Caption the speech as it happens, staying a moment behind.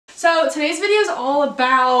So today's video is all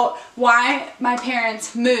about why my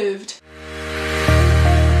parents moved.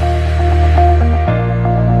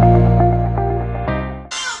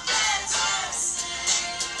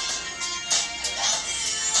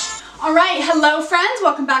 Alright, hello friends,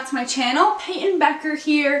 welcome back to my channel. Payton Becker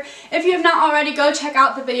here. If you have not already, go check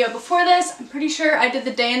out the video before this. I'm pretty sure I did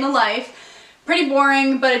the day in the life. Pretty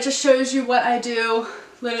boring, but it just shows you what I do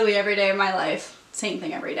literally every day of my life. Same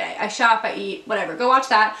thing every day. I shop, I eat, whatever. Go watch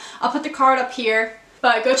that. I'll put the card up here.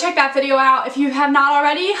 But go check that video out. If you have not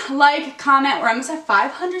already, like, comment. We're almost at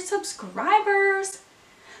 500 subscribers.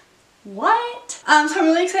 What? So I'm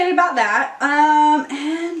really excited about that.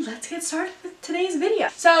 And let's get started with today's video.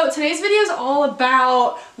 So today's video is all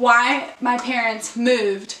about why my parents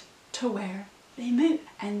moved to where they moved.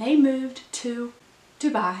 And they moved to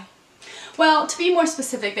Dubai. Well, to be more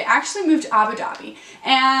specific, they actually moved to Abu Dhabi.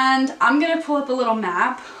 And I'm going to pull up a little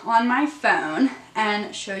map on my phone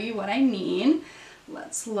and show you what I mean.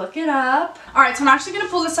 Let's look it up. Alright, so I'm actually going to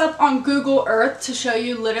pull this up on Google Earth to show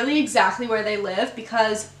you literally exactly where they live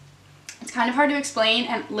because it's kind of hard to explain,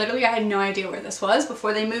 and literally I had no idea where this was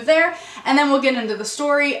before they moved there. And then we'll get into the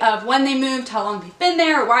story of when they moved, how long they've been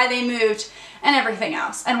there, why they moved, and everything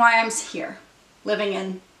else. And why I'm here, living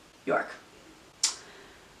in York,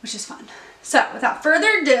 which is fun. So without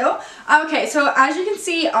further ado, okay, so as you can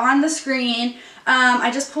see on the screen, I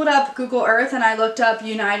just pulled up Google Earth and I looked up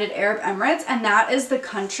United Arab Emirates, and that is the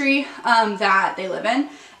country that they live in.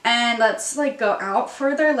 And let's like go out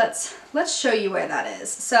further. Let's show you where that is.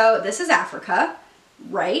 So this is Africa,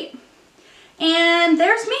 right? And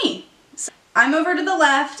there's me. So I'm over to the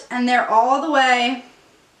left and they're all the way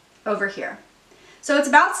over here. So it's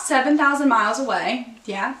about 7,000 miles away.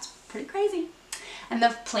 Yeah, it's pretty crazy. And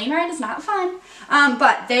the plane ride is not fun.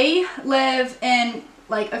 But they live in,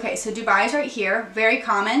 like, okay, so Dubai is right here. Very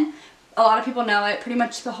common. A lot of people know it. Pretty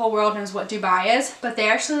much the whole world knows what Dubai is. But they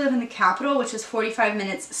actually live in the capital, which is 45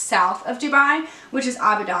 minutes south of Dubai, which is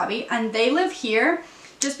Abu Dhabi. And they live here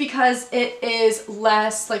just because it is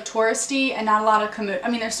less, like, touristy and not a lot of commotion.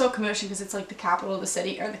 I mean, there's still commotion because it's, like, the capital of the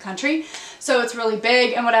city or the country. So it's really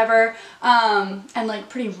big and whatever. And, like,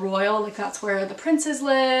 pretty royal. Like, that's where the princes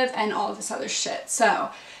live and all of this other shit.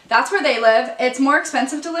 So that's where they live. It's more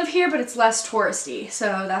expensive to live here, but it's less touristy. So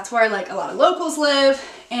that's where, like, a lot of locals live.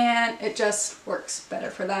 And it just works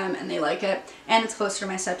better for them and they like it. And it's closer to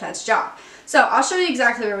my stepdad's job. So I'll show you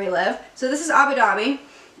exactly where we live. So this is Abu Dhabi.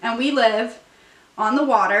 And we live on the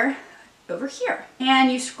water over here.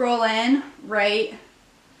 And you scroll in right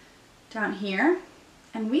down here.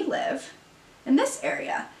 And we live in this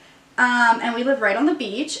area. And we live right on the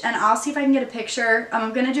beach. And I'll see if I can get a picture.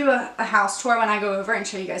 I'm going to do a house tour when I go over and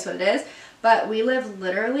show you guys what it is. But we live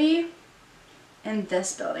literally in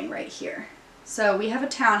this building right here. So we have a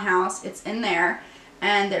townhouse. It's in there.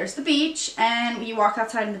 And there's the beach. And you walk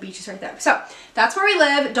outside and the beach is right there. So that's where we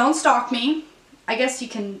live. Don't stalk me. I guess you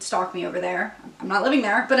can stalk me over there. I'm not living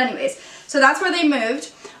there. But anyways, so that's where they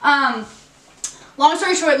moved. Long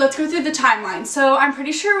story short, let's go through the timeline. So I'm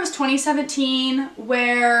pretty sure it was 2017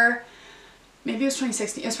 where, maybe it was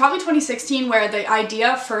 2016. It was probably 2016 where the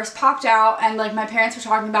idea first popped out and like my parents were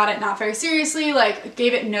talking about it not very seriously, like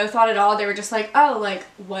gave it no thought at all. They were just like, oh, like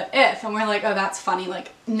what if? And we're like, oh, that's funny,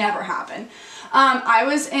 like never happened. I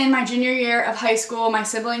was in my junior year of high school. My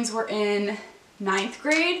siblings were in 9th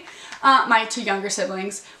grade. My two younger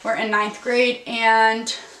siblings were in 9th grade, and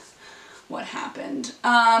what happened?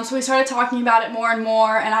 So we started talking about it more and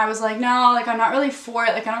more, and I was like, no, like I'm not really for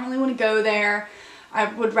it. Like I don't really want to go there. I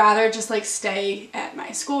would rather just like stay at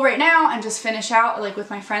my school right now and just finish out like with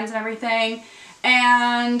my friends and everything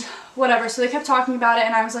and whatever. So they kept talking about it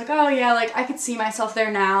and I was like, oh yeah, like I could see myself there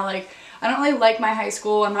now. Like I don't really like my high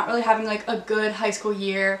school. I'm not really having like a good high school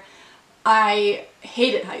year. I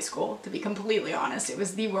hated high school, to be completely honest. It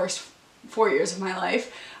was the worst 4 years of my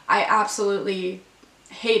life. I absolutely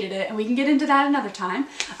hated it, and we can get into that another time.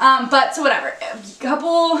 But so whatever, a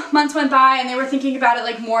couple months went by and they were thinking about it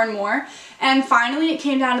like more and more, and finally it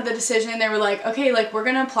came down to the decision. They were like, okay, like we're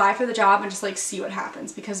gonna apply for the job and just like see what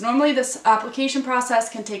happens, because normally this application process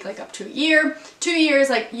can take like up to a year, 2 years,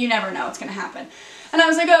 like you never know what's gonna happen. And I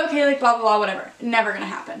was like, oh, okay, like blah blah blah, whatever, never gonna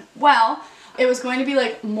happen. Well, it was going to be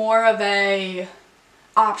like more of a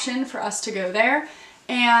option for us to go there.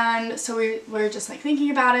 And so we were just like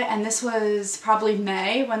thinking about it, and this was probably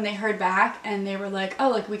May when they heard back and they were like, oh,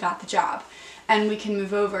 like we got the job and we can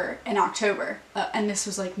move over in October. And this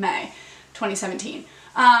was like May 2017.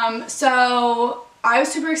 So I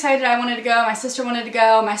was super excited. I wanted to go. My sister wanted to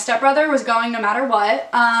go. My stepbrother was going no matter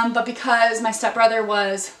what. But because my stepbrother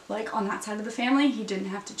was like on that side of the family, he didn't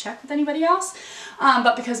have to check with anybody else.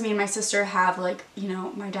 But because me and my sister have like, you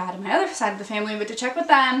know, my dad and my other side of the family, we had to check with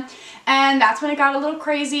them. And that's when it got a little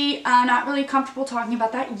crazy. Not really comfortable talking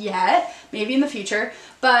about that yet. Maybe in the future.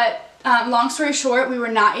 But long story short, we were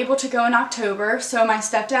not able to go in October. So my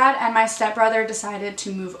stepdad and my stepbrother decided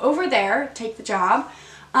to move over there, take the job.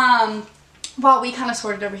 While we kind of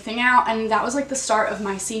sorted everything out, and that was like the start of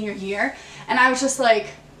my senior year, and I was just like,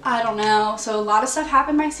 I don't know. So a lot of stuff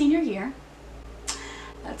happened my senior year.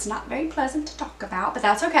 That's not very pleasant to talk about, but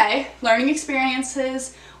that's okay. Learning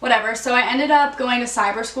experiences, whatever. So I ended up going to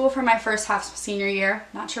cyber school for my first half of senior year.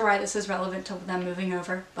 Not sure why this is relevant to them moving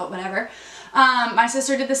over, but whatever. My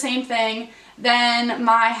sister did the same thing. Then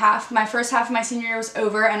my first half of my senior year was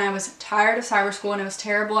over, and I was tired of cyber school, and it was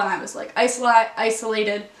terrible, and I was like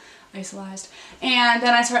isolated, and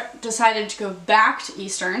then I decided to go back to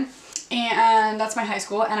Eastern, and that's my high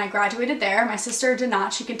school, and I graduated there. My sister did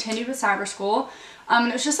not. She continued with cyber school. And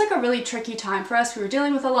it was just like a really tricky time for us. We were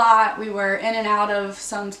dealing with a lot. We were in and out of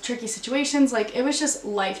some tricky situations. Like, it was just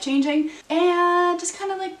life-changing and just kind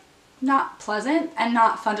of like not pleasant and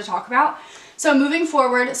not fun to talk about. So moving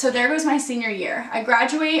forward, so there goes my senior year. I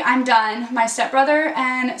graduate, I'm done. My stepbrother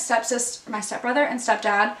and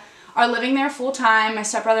stepdad are living there full time. My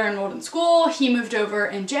stepbrother enrolled in school. He moved over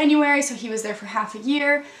in January, so he was there for half a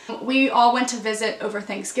year. We all went to visit over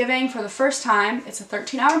Thanksgiving for the first time. It's a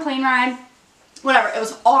 13-hour plane ride. Whatever, it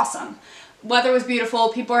was awesome. Weather was beautiful,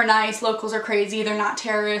 people are nice, locals are crazy, they're not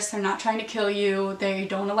terrorists, they're not trying to kill you, they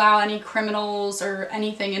don't allow any criminals or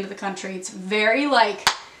anything into the country. It's very like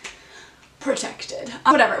protected.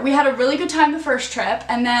 Whatever, we had a really good time the first trip,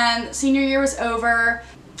 and then senior year was over,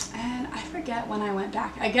 and I forget when I went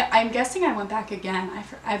back. I'm guessing I went back again.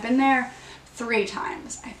 I've been there 3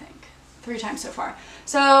 times, I think. 3 times so far.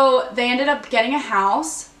 So they ended up getting a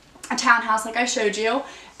house, a townhouse like I showed you,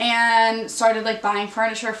 and started like buying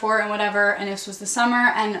furniture for it and whatever, and this was the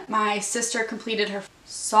summer, and my sister completed her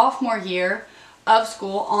sophomore year of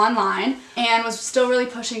school online and was still really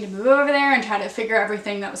pushing to move over there and try to figure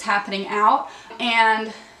everything that was happening out.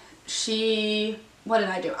 And what did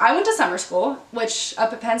I do? I went to summer school, which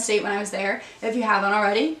up at Penn State when I was there. If you haven't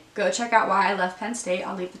already, go check out why I left Penn State.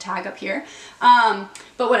 I'll leave the tag up here.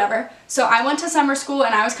 But whatever. So I went to summer school,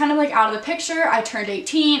 and I was kind of like out of the picture. I turned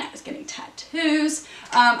 18. I was getting tattoos.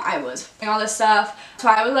 I was doing all this stuff. So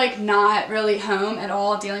I was like not really home at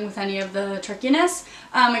all dealing with any of the trickiness.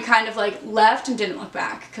 I kind of like left and didn't look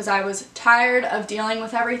back because I was tired of dealing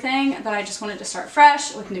with everything, that I just wanted to start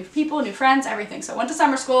fresh with new people, new friends, everything. So I went to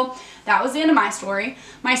summer school. That was the end of my story.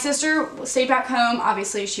 My sister stayed back home.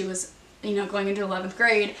 Obviously she was, you know, going into 11th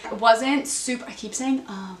grade. Wasn't super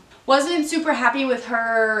happy with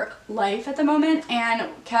her life at the moment, and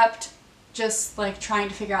kept just like trying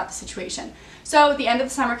to figure out the situation. So the end of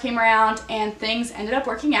the summer came around, and things ended up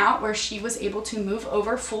working out where she was able to move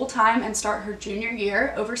over full time and start her junior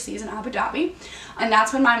year overseas in Abu Dhabi. And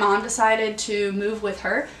that's when my mom decided to move with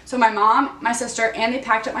her. So my mom, my sister, and they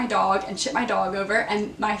packed up my dog and shipped my dog over,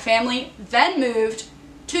 and my family then moved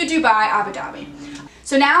to Dubai, Abu Dhabi.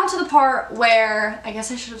 So now to the part where I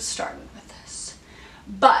guess I should have started with this.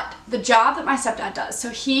 But the job that my stepdad does. So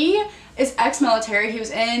he is ex-military. He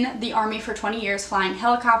was in the Army for 20 years flying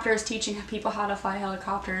helicopters, teaching people how to fly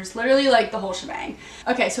helicopters, literally like the whole shebang.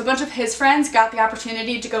 Okay, so a bunch of his friends got the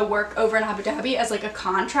opportunity to go work over in Abu Dhabi as like a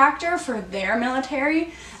contractor for their military.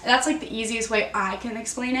 And that's like the easiest way I can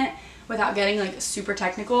explain it without getting like super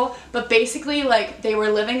technical. But basically like they were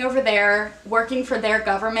living over there, working for their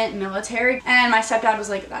government military. And my stepdad was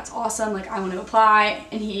like, that's awesome, like I want to apply.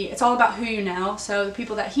 And it's all about who you know. So the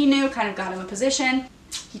people that he knew kind of got him a position.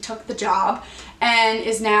 He took the job and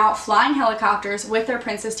is now flying helicopters with their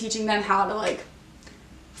princess, teaching them how to like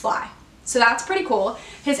fly. So that's pretty cool.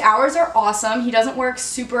 His hours are awesome. He doesn't work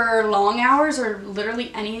super long hours or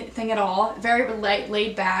literally anything at all. Very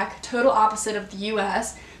laid back, total opposite of the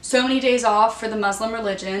US. So many days off for the Muslim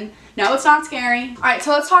religion. No, it's not scary. All right, so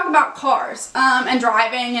let's talk about cars and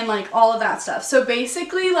driving and like all of that stuff. So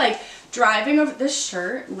basically like driving over this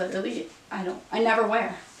shirt, literally, I never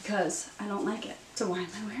wear because I don't like it. So why am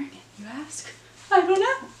I wearing it, you ask? I don't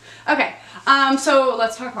know. Okay, so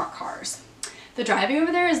let's talk about cars. The driving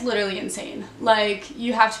over there is literally insane. Like,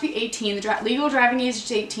 you have to be 18. The legal driving age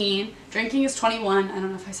is 18. Drinking is 21. I don't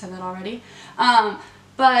know if I said that already.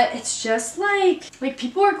 But it's just like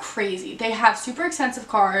people are crazy. They have super expensive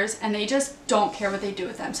cars and they just don't care what they do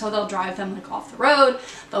with them. So they'll drive them like off the road.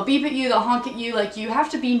 They'll beep at you. They'll honk at you. Like, you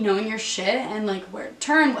have to be knowing your shit and like where to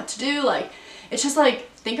turn, what to do. Like, it's just like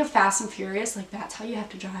think of Fast and Furious, like that's how you have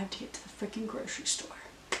to drive to get to the freaking grocery store.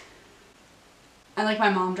 And like my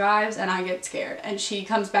mom drives and I get scared, and she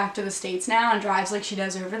comes back to the States now and drives like she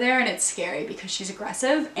does over there, and it's scary because she's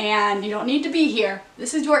aggressive, and you don't need to be here.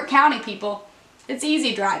 This is York County, people. It's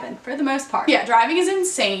easy driving for the most part. Yeah, driving is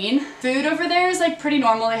insane. Food over there is like pretty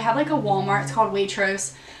normal. They have like a Walmart, it's called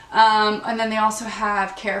Waitrose. And then they also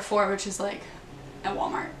have Carrefour, which is like a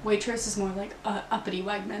Walmart. Waitrose is more like uppity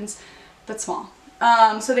Wegmans, but small.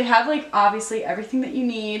 So they have like obviously everything that you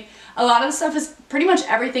need. A lot of the stuff is pretty much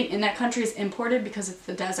everything in that country is imported because it's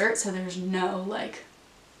the desert, so there's no like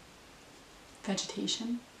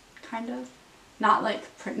vegetation, kind of. Not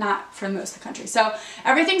for most of the country. So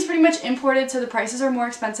everything's pretty much imported, so the prices are more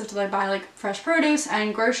expensive to like buy like fresh produce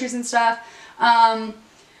and groceries and stuff.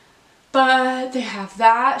 But they have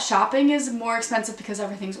that. Shopping is more expensive because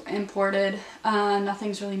everything's imported.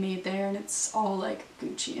 Nothing's really made there, and it's all like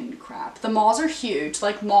Gucci and crap. The malls are huge.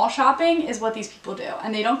 Like mall shopping is what these people do,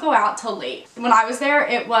 and they don't go out till late. When I was there,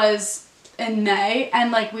 it was in May, and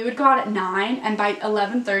like we would go out at 9, and by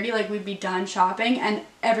 11:30 like we'd be done shopping and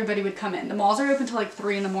everybody would come in. The malls are open till like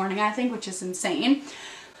 3 in the morning, I think, which is insane.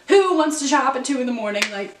 Who wants to shop at 2 in the morning?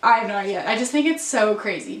 Like, I have no idea. I just think it's so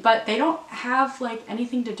crazy. But they don't have like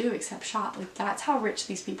anything to do except shop. Like, that's how rich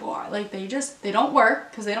these people are. Like, they don't work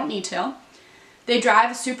because they don't need to. They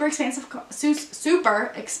drive super expensive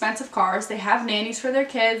cars. They have nannies for their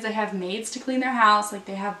kids. They have maids to clean their house. Like,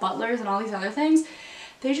 they have butlers and all these other things.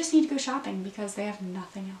 They just need to go shopping because they have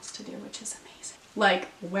nothing else to do, which is amazing. Like,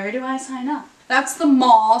 where do I sign up? That's the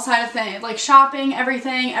mall side of things. Like shopping,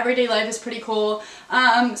 everything, everyday life is pretty cool.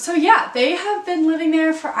 So yeah, they have been living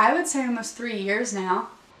there for, I would say, almost 3 years now.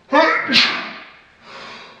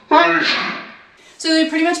 So they've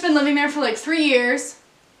pretty much been living there for like 3 years.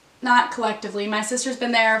 Not collectively. My sister's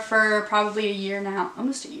been there for probably a year now.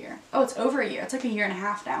 Almost a year. Oh, it's over a year. It's like a year and a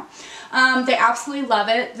half now. They absolutely love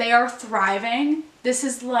it. They are thriving. This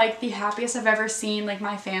is like the happiest I've ever seen like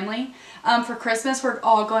my family. For Christmas, we're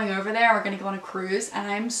all going over there. We're going to go on a cruise, and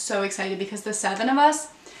I'm so excited because the 7 of us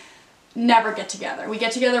never get together. We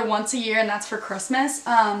get together once a year, and that's for Christmas.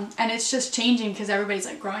 And it's just changing because everybody's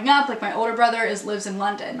like growing up. Like my older brother lives in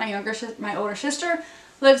London. My older sister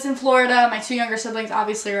lives in Florida. My 2 younger siblings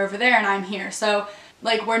obviously are over there, and I'm here. So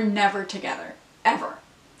like we're never together ever,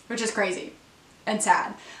 which is crazy and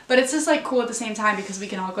sad. But it's just like cool at the same time because we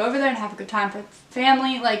can all go over there and have a good time for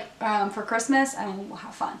family, like for Christmas, and we'll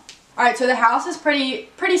have fun. Alright, so the house is pretty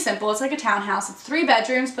simple. It's like a townhouse. It's 3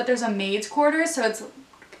 bedrooms, but there's a maid's quarters, so it's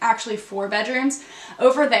actually 4 bedrooms.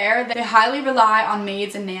 Over there, they highly rely on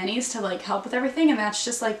maids and nannies to like help with everything, and that's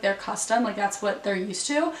just like their custom. Like that's what they're used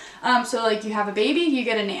to. So like you have a baby, you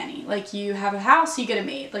get a nanny. Like you have a house, you get a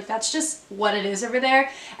maid. Like that's just what it is over there.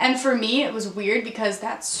 And for me, it was weird because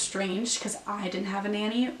that's strange because I didn't have a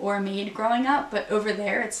nanny or a maid growing up, but over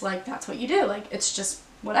there, it's like that's what you do. Like it's just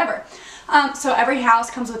whatever. So every house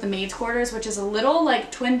comes with a maid's quarters, which is a little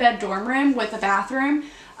like twin bed dorm room with a bathroom.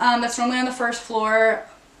 That's normally on the first floor,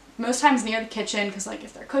 most times near the kitchen because like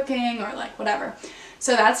if they're cooking or like whatever.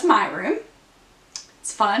 So that's my room.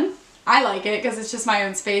 It's fun. I like it because it's just my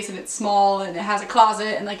own space, and it's small, and it has a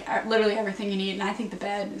closet and like literally everything you need, and I think the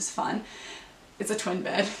bed is fun. It's a twin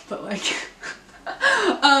bed, but like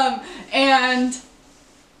and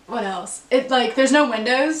what else? It like there's no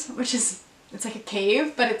windows, which is, it's like a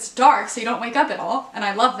cave, but it's dark, so you don't wake up at all, and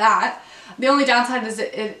I love that. The only downside is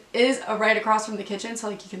it is right across from the kitchen, so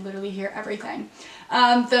like you can literally hear everything.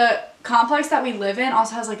 The complex that we live in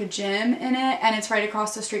also has like a gym in it, and it's right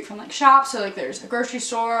across the street from like shops, so like there's a grocery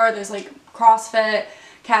store, there's like CrossFit,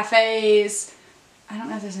 cafes. I don't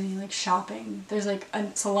know if there's any like shopping. There's like a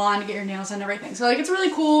salon to get your nails done and everything. So like it's really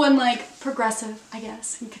cool and like progressive, I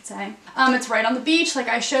guess you could say. It's right on the beach, like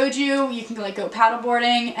I showed you. You can like go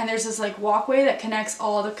paddleboarding, and there's this like walkway that connects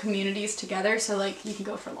all the communities together. So like you can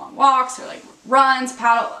go for long walks or like runs,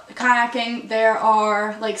 kayaking. There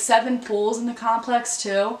are like 7 pools in the complex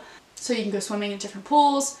too. So you can go swimming in different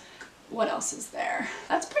pools. What else is there?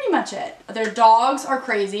 That's pretty much it. Their dogs are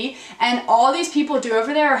crazy, and all these people do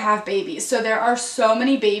over there are have babies. So there are so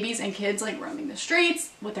many babies and kids like roaming the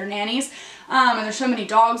streets with their nannies. And there's so many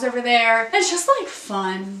dogs over there. It's just like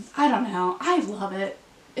fun. I don't know. I love it.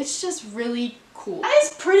 It's just really cool. That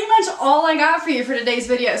is pretty much all I got for you for today's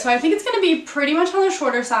video. So I think it's going to be pretty much on the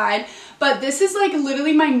shorter side, but this is like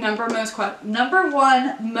literally my number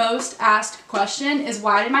 1 most asked question is,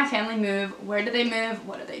 why did my family move? Where did they move?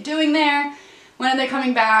 What are they doing there? When are they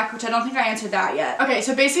coming back? Which I don't think I answered that yet. Okay,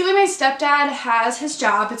 so basically my stepdad has his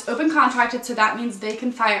job. It's open contracted, so that means they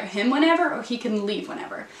can fire him whenever or he can leave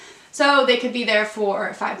whenever. So they could be there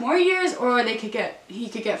for 5 more years, or he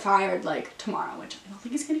could get fired like tomorrow, which I don't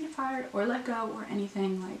think he's gonna get fired or let go or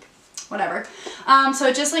anything, like whatever. So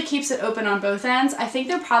it just like keeps it open on both ends. I think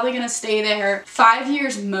they're probably gonna stay there 5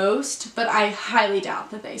 years most, but I highly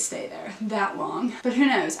doubt that they stay there that long. But who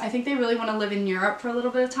knows? I think they really want to live in Europe for a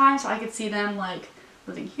little bit of time, so I could see them like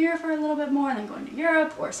living here for a little bit more and then going to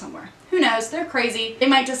Europe or somewhere. Who knows? They're crazy. They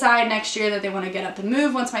might decide next year that they want to get up and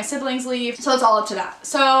move once my siblings leave. So it's all up to that.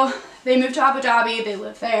 So they moved to Abu Dhabi. They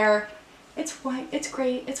live there. It's white. It's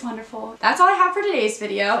great. It's wonderful. That's all I have for today's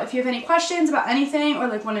video. If you have any questions about anything or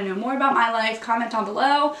like want to know more about my life, comment down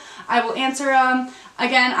below. I will answer them.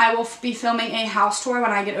 Again, I will be filming a house tour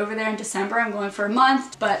when I get over there in December. I'm going for a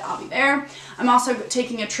month, but I'll be there. I'm also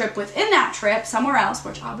taking a trip within that trip somewhere else,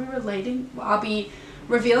 which I'll be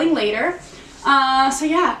revealing later. So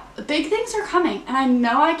yeah, big things are coming, and I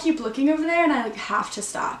know I keep looking over there and I like have to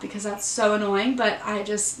stop because that's so annoying, but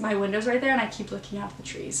my window's right there and I keep looking out at the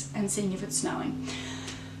trees and seeing if it's snowing.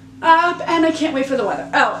 And I can't wait for the weather.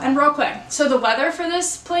 Oh, and real quick, so the weather for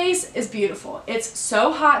this place is beautiful. It's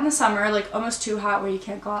so hot in the summer, like almost too hot where you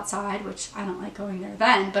can't go outside, which I don't like going there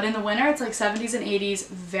then, but in the winter it's like 70s and 80s,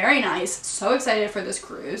 very nice. So excited for this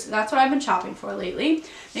cruise. That's what I've been shopping for lately.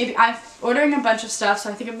 Maybe I'm ordering a bunch of stuff,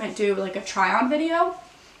 so I think I might do like a try-on video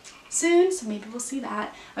soon, so maybe we'll see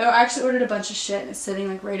that. I actually ordered a bunch of shit and it's sitting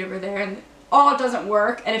like right over there, and all doesn't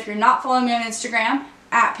work. And if you're not following me on Instagram,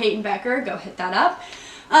 at Payton Becker, go hit that up.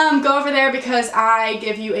 Go over there because I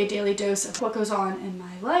give you a daily dose of what goes on in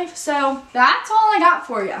my life. So that's all I got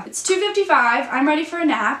for you. It's 2:55. I'm ready for a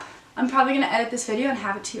nap. I'm probably going to edit this video and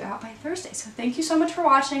have it to you out by Thursday. So thank you so much for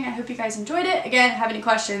watching. I hope you guys enjoyed it. Again, if you have any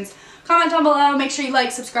questions, comment down below. Make sure you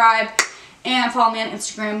like, subscribe, and follow me on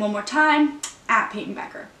Instagram one more time, at Payton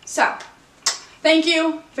Becker. So thank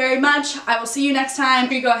you very much. I will see you next time.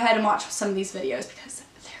 You go ahead and watch some of these videos.